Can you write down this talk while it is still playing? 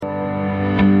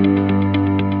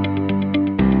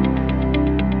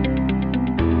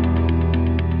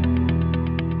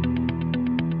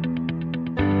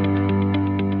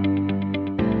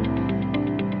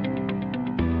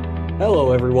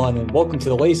Hello, everyone, and welcome to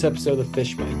the latest episode of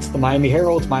Fish Bites, the Miami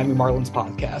Herald's Miami Marlins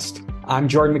podcast. I'm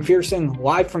Jordan McPherson,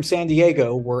 live from San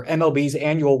Diego, where MLB's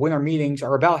annual winter meetings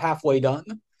are about halfway done.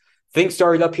 Things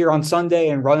started up here on Sunday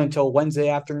and run until Wednesday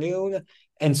afternoon,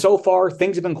 and so far,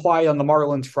 things have been quiet on the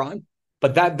Marlins front,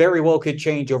 but that very well could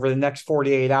change over the next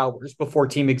 48 hours before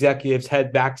team executives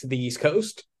head back to the East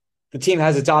Coast. The team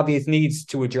has its obvious needs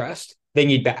to address. They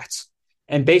need bats.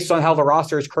 And based on how the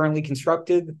roster is currently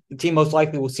constructed, the team most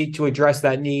likely will seek to address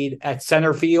that need at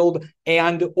center field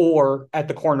and or at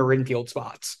the corner infield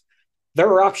spots. There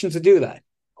are options to do that.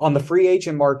 On the free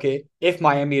agent market, if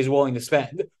Miami is willing to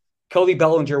spend, Cody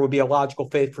Bellinger would be a logical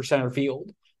fit for center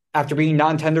field. After being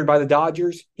non-tendered by the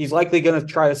Dodgers, he's likely going to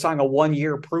try to sign a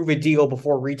one-year prove-it deal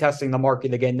before retesting the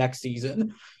market again next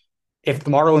season. If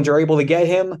the Marlins are able to get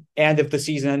him, and if the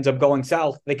season ends up going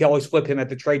south, they can always flip him at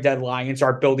the trade deadline and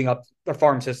start building up their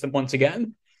farm system once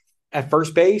again. At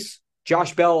first base,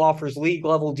 Josh Bell offers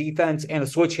league-level defense and a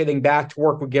switch-hitting bat to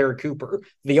work with Garrett Cooper,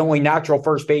 the only natural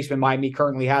first baseman Miami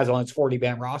currently has on its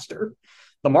 40-man roster.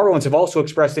 The Marlins have also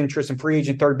expressed interest in free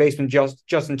agent third baseman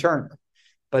Justin Turner.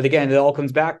 But again, it all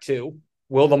comes back to,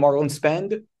 will the Marlins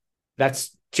spend?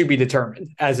 That's to be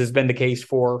determined, as has been the case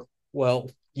for,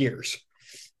 years.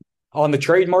 On the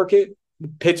trade market, the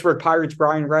Pittsburgh Pirates'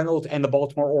 Brian Reynolds and the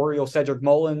Baltimore Orioles' Cedric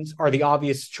Mullins are the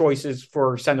obvious choices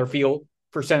for center field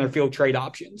trade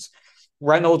options.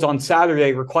 Reynolds on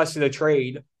Saturday requested a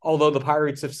trade, although the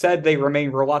Pirates have said they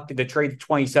remain reluctant to trade the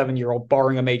 27-year-old,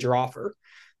 barring a major offer.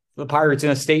 The Pirates, in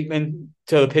a statement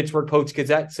to the Pittsburgh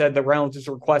Post-Gazette, said that Reynolds'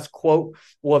 request, quote,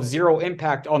 will have zero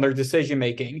impact on their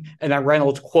decision-making, and that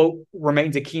Reynolds, quote,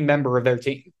 remains a key member of their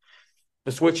team.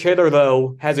 The switch hitter,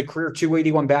 though, has a career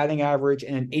 .281 batting average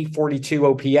and an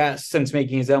 .842 OPS since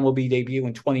making his MLB debut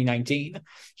in 2019.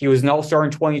 He was an All-Star in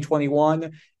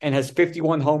 2021 and has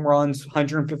 51 home runs,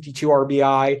 152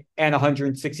 RBI, and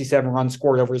 167 runs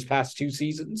scored over his past two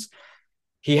seasons.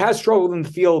 He has struggled in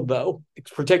the field, though,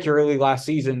 particularly last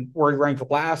season, where he ranked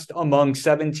last among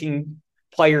 17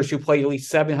 players who played at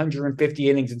least 750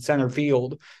 innings in center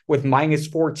field with minus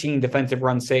 14 defensive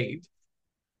runs saved.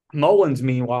 Mullins,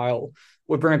 meanwhile,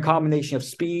 would bring a combination of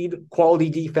speed, quality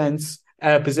defense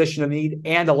at a position of need,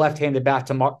 and a left-handed bat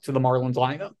to the Marlins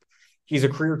lineup. He's a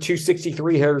career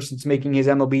 .263 hitter since making his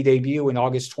MLB debut in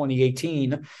August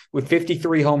 2018, with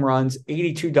 53 home runs,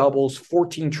 82 doubles,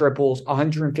 14 triples,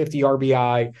 150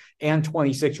 RBI, and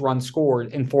 26 runs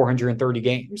scored in 430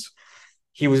 games.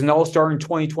 He was an All-Star in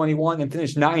 2021 and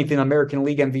finished ninth in American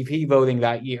League MVP voting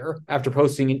that year after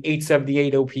posting an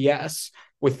 .878 OPS,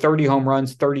 with 30 home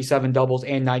runs, 37 doubles,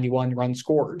 and 91 runs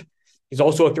scored. He's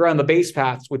also a threat on the base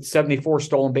paths with 74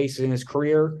 stolen bases in his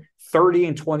career, 30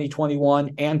 in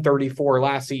 2021 and 34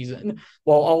 last season,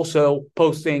 while also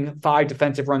posting 5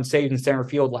 defensive runs saved in center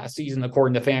field last season,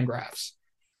 according to Fangraphs.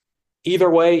 Either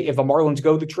way, if the Marlins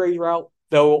go the trade route,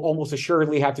 they'll almost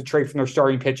assuredly have to trade from their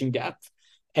starting pitching depth.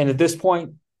 And at this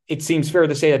point, it seems fair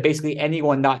to say that basically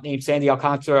anyone not named Sandy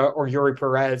Alcantara or Yuri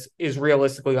Perez is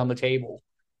realistically on the table.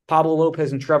 Pablo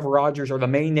Lopez and Trevor Rogers are the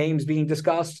main names being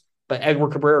discussed, but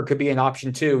Edward Cabrera could be an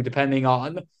option too, depending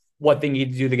on what they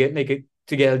need to do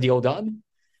to get a deal done.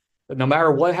 But no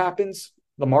matter what happens,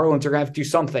 the Marlins are going to have to do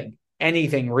something,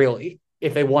 anything really,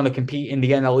 if they want to compete in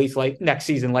the NL East like next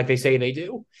season, like they say they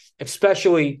do.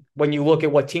 Especially when you look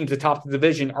at what teams atop the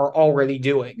division are already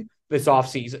doing this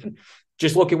offseason.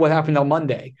 Just look at what happened on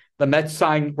Monday. The Mets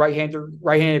signed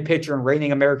right-handed pitcher and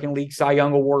reigning American League Cy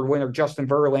Young Award winner Justin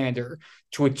Verlander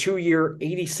to a 2-year,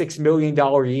 $86 million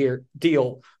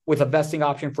deal with a vesting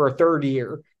option for a third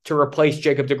year to replace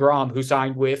Jacob deGrom, who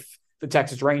signed with the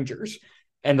Texas Rangers.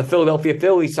 And the Philadelphia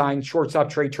Phillies signed shortstop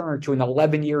Trey Turner to an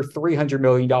 11-year, $300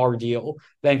 million deal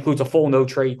that includes a full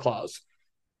no-trade clause.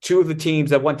 Two of the teams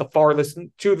that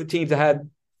had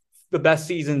the best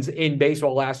seasons in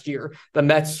baseball last year. The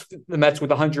Mets with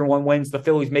 101 wins, the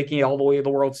Phillies making it all the way to the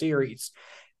World Series.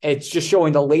 It's just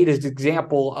showing the latest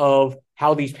example of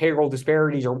how these payroll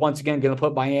disparities are once again going to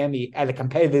put Miami at a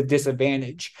competitive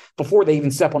disadvantage before they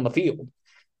even step on the field.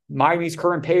 Miami's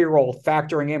current payroll,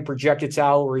 factoring in projected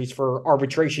salaries for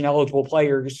arbitration-eligible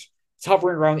players, is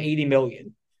hovering around $80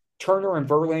 million. Turner and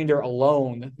Verlander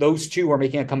alone, those two are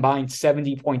making a combined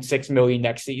 $70.6 million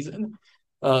next season.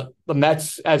 The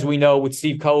Mets, as we know, with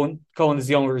Steve Cohen is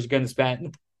the owner, is going to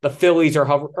spend. The Phillies are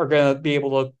going to be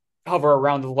able to hover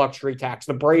around the luxury tax.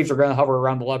 The Braves are going to hover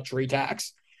around the luxury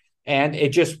tax. And it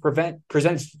just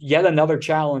presents yet another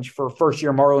challenge for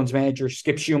first-year Marlins manager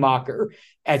Skip Schumacher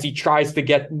as he tries to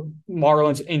get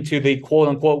Marlins into the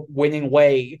quote-unquote winning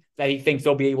way that he thinks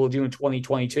they'll be able to do in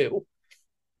 2022.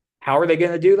 How are they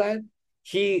going to do that?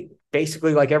 He,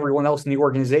 basically like everyone else in the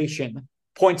organization,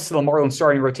 points to the Marlins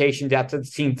starting rotation depth of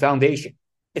the team foundation.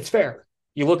 It's fair.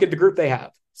 You look at the group they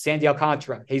have: Sandy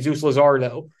Alcantara, Jesus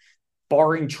Luzardo.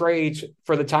 Barring trades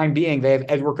for the time being, they have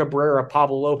Edward Cabrera,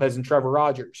 Pablo Lopez, and Trevor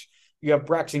Rogers. You have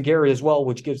Braxton Garrett as well,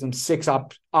 which gives them 6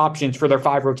 options for their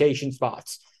 5 rotation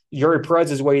spots. Yuri Perez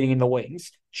is waiting in the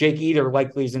wings. Jake Eder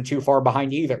likely isn't too far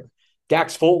behind either.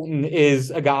 Dax Fulton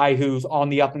is a guy who's on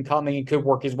the up and coming and could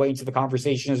work his way into the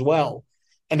conversation as well.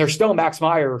 And there's still Max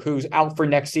Meyer, who's out for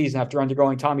next season after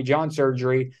undergoing Tommy John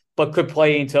surgery, but could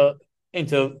play into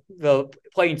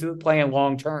the plan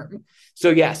long term. So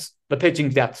yes, the pitching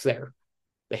depth's there.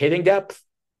 The hitting depth,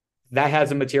 that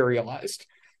hasn't materialized.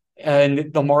 And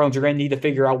the Marlins are going to need to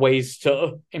figure out ways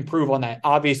to improve on that.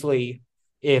 Obviously,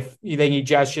 if they need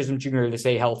Jazz Chisholm Jr. to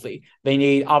stay healthy, they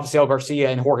need Avisail Garcia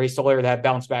and Jorge Soler to have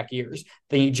bounce back years.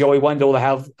 They need Joey Wendell to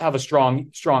have a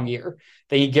strong year.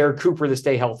 They need Garrett Cooper to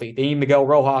stay healthy. They need Miguel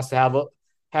Rojas to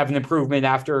have an improvement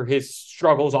after his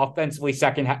struggles offensively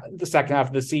the second half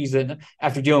of the season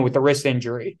after dealing with the wrist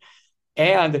injury.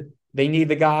 And they need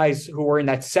the guys who are in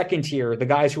that second tier, the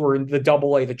guys who are in the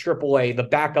AA, the AAA, the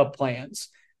backup plans,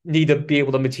 need to be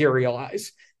able to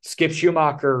materialize. Skip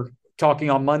Schumacher, talking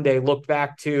on Monday, looked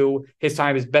back to his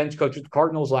time as bench coach with the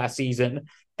Cardinals last season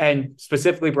and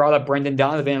specifically brought up Brendan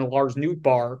Donovan and Lars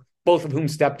Nootbaar, both of whom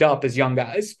stepped up as young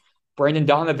guys. Brendan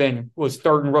Donovan was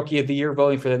 3rd in Rookie of the Year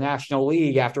voting for the National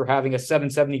League after having a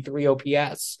 773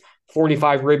 OPS,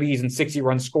 45 ribbies, and 60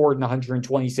 runs scored in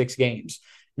 126 games.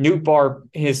 Nootbaar,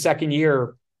 in his second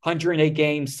year, 108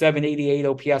 games, 788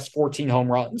 OPS, 14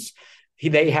 home runs.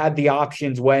 They had the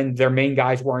options when their main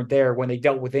guys weren't there, when they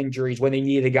dealt with injuries, when they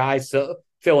needed guys to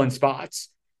fill in spots.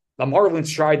 The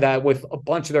Marlins tried that with a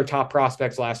bunch of their top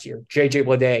prospects last year: J.J.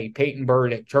 Bleday, Peyton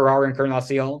Burdick, Gerard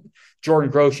Encarnacion,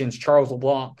 Jordan Groshans, Charles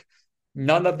LeBlanc.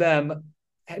 None of them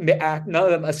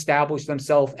established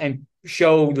themselves and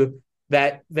showed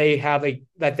that they have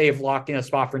locked in a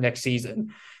spot for next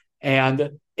season.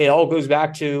 And it all goes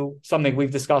back to something we've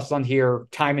discussed on here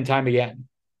time and time again.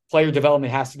 Player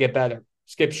development has to get better.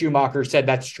 Skip Schumacher said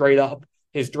that straight up.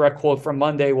 His direct quote from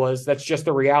Monday was, "That's just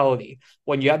the reality.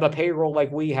 When you have a payroll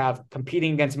like we have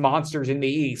competing against monsters in the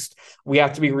East, we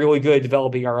have to be really good at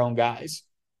developing our own guys."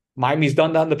 Miami's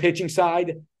done that on the pitching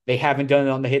side. They haven't done it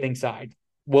on the hitting side.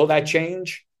 Will that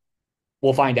change?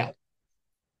 We'll find out.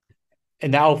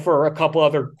 And now for a couple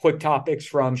other quick topics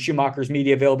from Schumacher's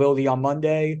media availability on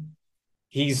Monday.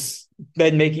 He's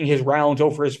been making his rounds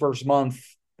over his first month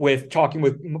with talking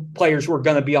with players who are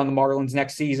going to be on the Marlins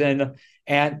next season.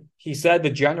 And he said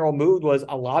the general mood was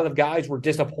a lot of guys were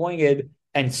disappointed,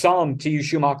 and some, to use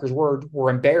Schumacher's word, were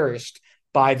embarrassed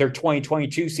by their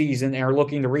 2022 season and are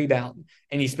looking to rebound.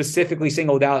 And he specifically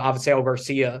singled out Avisail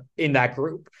Garcia in that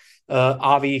group.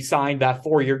 Avi signed that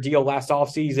 4-year deal last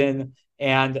offseason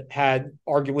and had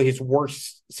arguably his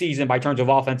worst season by terms of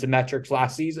offensive metrics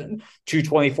last season.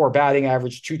 224 batting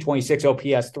average, 226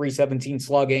 OPS, 317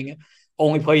 slugging,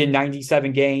 only played in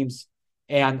 97 games.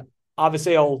 And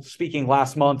Avisail, speaking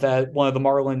last month at one of the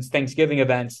Marlins Thanksgiving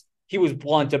events, he was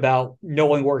blunt about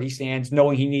knowing where he stands,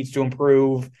 knowing he needs to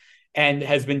improve, and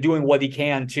has been doing what he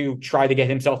can to try to get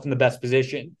himself in the best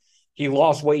position. He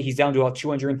lost weight. He's down to about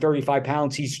 235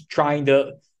 pounds. He's trying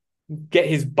to get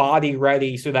his body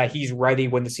ready so that he's ready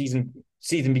when the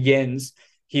season begins.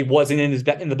 He wasn't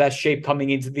in the best shape coming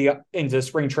into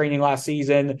spring training last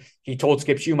season. He told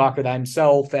Skip Schumacher that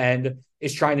himself and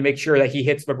is trying to make sure that he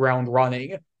hits the ground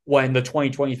running when the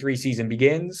 2023 season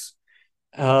begins.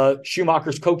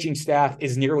 Schumacher's coaching staff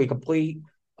is nearly complete.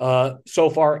 So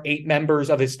far, 8 members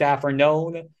of his staff are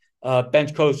known.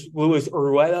 Bench coach Luis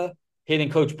Urueta, hitting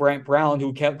coach Brant Brown,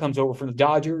 who comes over from the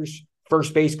Dodgers,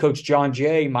 first base coach John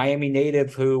Jay, Miami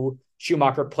native who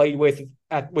Schumacher played with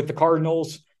the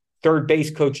Cardinals, third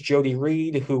base coach Jody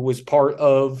Reed, who was part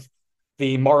of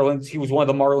the Marlins. He was one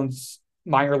of the Marlins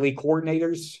minor league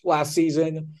coordinators last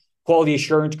season, quality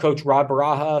assurance coach Rod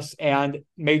Barajas, and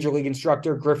major league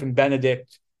instructor Griffin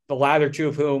Benedict, the latter two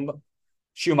of whom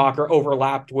Schumacher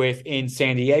overlapped with in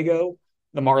San Diego.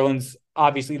 The Marlins,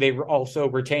 obviously, they also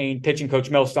retained pitching coach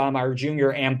Mel Stottlemyre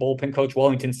Jr. and bullpen coach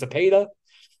Wellington Cepeda.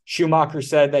 Schumacher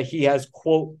said that he has,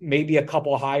 quote, maybe a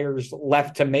couple hires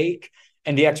left to make,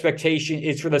 and the expectation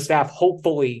is for the staff,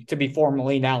 hopefully, to be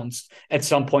formally announced at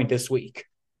some point this week.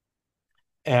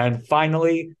 And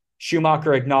finally,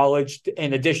 Schumacher acknowledged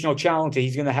an additional challenge that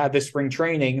he's going to have this spring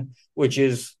training, which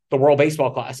is the World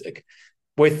Baseball Classic.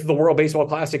 With the World Baseball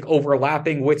Classic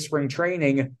overlapping with spring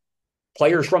training,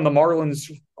 players from the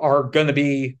Marlins are going to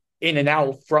be in and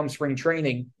out from spring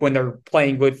training when they're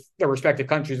playing with their respective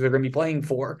countries they're going to be playing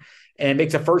for. And it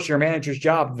makes a first-year manager's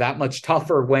job that much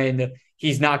tougher when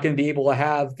He's not going to be able to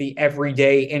have the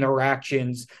everyday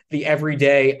interactions, the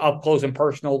everyday up close and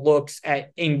personal looks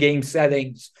at in-game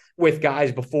settings with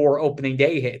guys before opening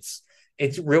day hits.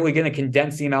 It's really going to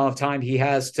condense the amount of time he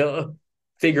has to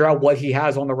figure out what he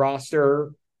has on the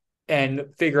roster and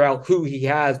figure out who he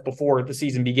has before the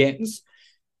season begins.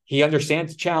 He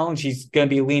understands the challenge. He's going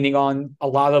to be leaning on a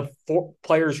lot of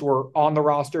players who are on the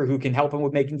roster who can help him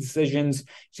with making decisions.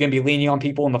 He's going to be leaning on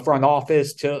people in the front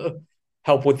office to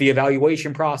help with the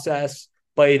evaluation process.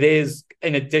 But it is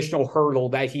an additional hurdle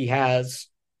that he has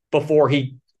before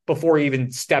he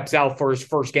even steps out for his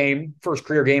first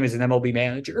career game as an MLB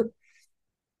manager.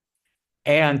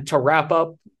 And to wrap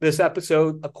up this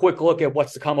episode, a quick look at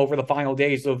what's to come over the final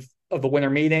days of the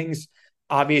winter meetings.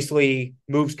 Obviously,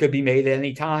 moves could be made at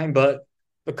any time, but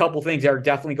a couple things that are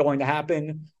definitely going to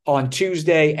happen. On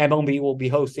Tuesday, MLB will be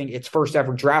hosting its first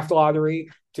ever draft lottery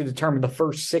to determine the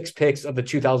first 6 picks of the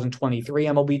 2023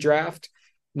 MLB draft.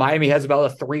 Miami has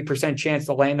about a 3% chance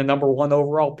to land the number 1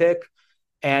 overall pick.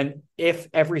 And if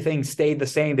everything stayed the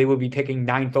same, they would be picking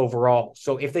 9th overall.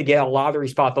 So if they get a lottery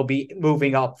spot, they'll be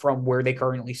moving up from where they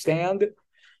currently stand.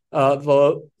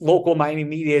 The local Miami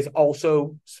media is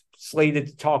also slated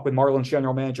to talk with Marlins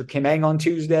general manager Kim Ng on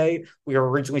Tuesday. We were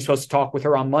originally supposed to talk with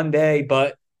her on Monday,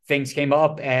 but things came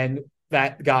up and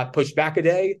that got pushed back a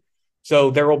day.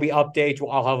 So there will be updates.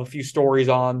 I'll have a few stories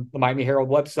on the Miami Herald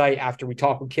website after we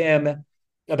talk with Kim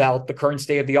about the current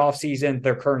state of the offseason,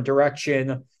 their current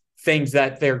direction, things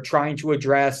that they're trying to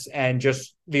address, and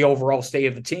just the overall state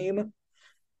of the team.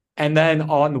 And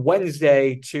then on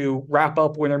Wednesday, to wrap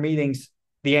up winter meetings,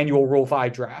 the annual Rule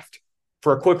 5 draft.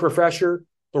 For a quick refresher,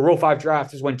 the Rule 5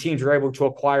 draft is when teams are able to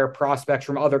acquire prospects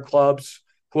from other clubs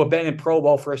who have been in pro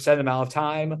ball for a set amount of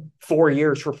time, 4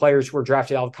 years for players who were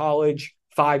drafted out of college,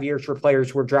 5 years for players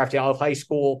who were drafted out of high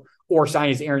school or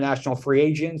signed as international free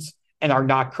agents and are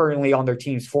not currently on their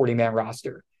team's 40-man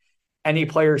roster. Any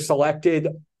player selected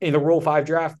in the Rule 5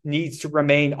 draft needs to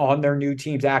remain on their new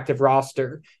team's active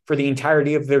roster for the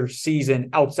entirety of their season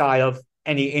outside of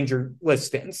any injured list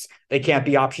stints. They can't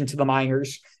be optioned to the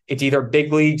minors. It's either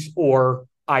big leagues or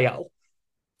IL.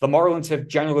 The Marlins have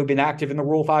generally been active in the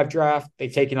Rule 5 draft.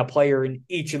 They've taken a player in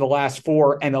each of the last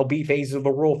 4 MLB phases of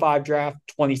the Rule 5 draft,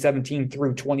 2017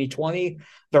 through 2020.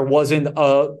 There wasn't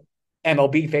a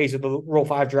MLB phase of the Rule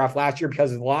 5 draft last year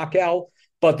because of the lockout,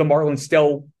 but the Marlins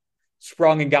still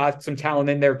sprung and got some talent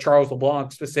in there. Charles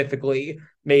LeBlanc specifically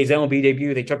made his MLB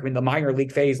debut. They took him in the minor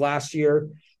league phase last year.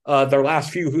 Their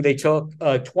last few who they took,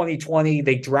 2020,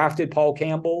 they drafted Paul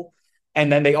Campbell,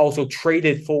 and then they also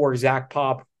traded for Zach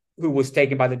Pop, who was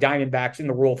taken by the Diamondbacks in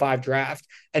the Rule 5 draft,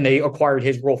 and they acquired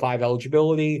his Rule 5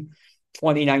 eligibility.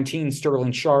 2019,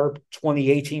 Sterling Sharp.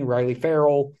 2018, Riley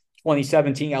Farrell.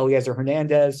 2017, Eliezer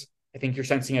Hernandez. I think you're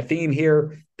sensing a theme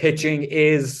here. Pitching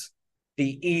is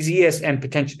the easiest and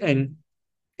potential, and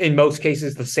in most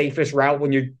cases, the safest route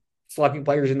when you're selecting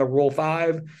players in the Rule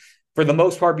 5. For the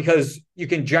most part, because you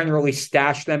can generally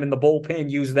stash them in the bullpen,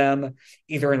 use them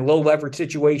either in low leverage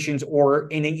situations or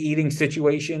inning eating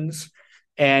situations.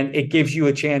 And it gives you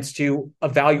a chance to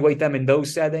evaluate them in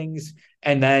those settings.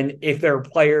 And then if there are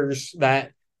players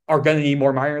that are going to need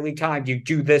more minor league time, you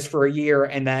do this for a year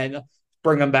and then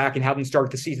bring them back and have them start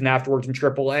the season afterwards in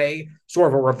AAA, sort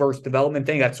of a reverse development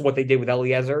thing. That's what they did with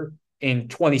Eliezer. In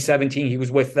 2017, he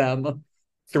was with them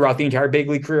throughout the entire big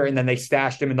league career, and then they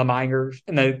stashed him in the minors,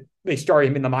 and then they started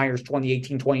him in the minors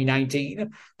 2018,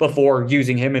 2019 before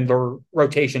using him in their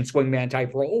rotation swingman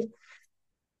type role.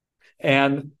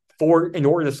 And in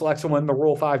order to select someone in the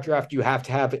Rule 5 draft, you have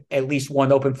to have at least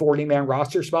one open 40-man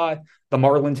roster spot. The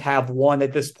Marlins have one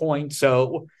at this point,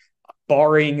 so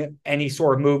barring any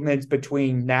sort of movements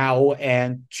between now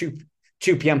and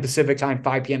 2 p.m. Pacific time,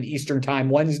 5 p.m. Eastern time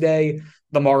Wednesday,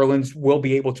 the Marlins will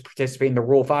be able to participate in the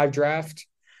Rule 5 draft.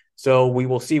 So we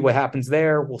will see what happens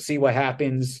there. We'll see what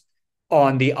happens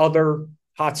on the other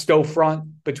hot stove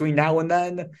front between now and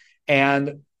then.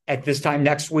 And at this time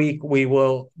next week, we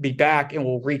will be back and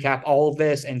we'll recap all of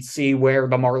this and see where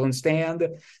the Marlins stand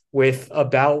with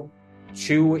about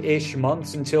 2-ish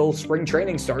months until spring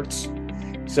training starts.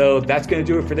 So that's going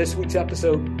to do it for this week's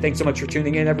episode. Thanks so much for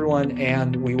tuning in, everyone,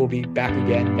 and we will be back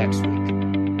again next week.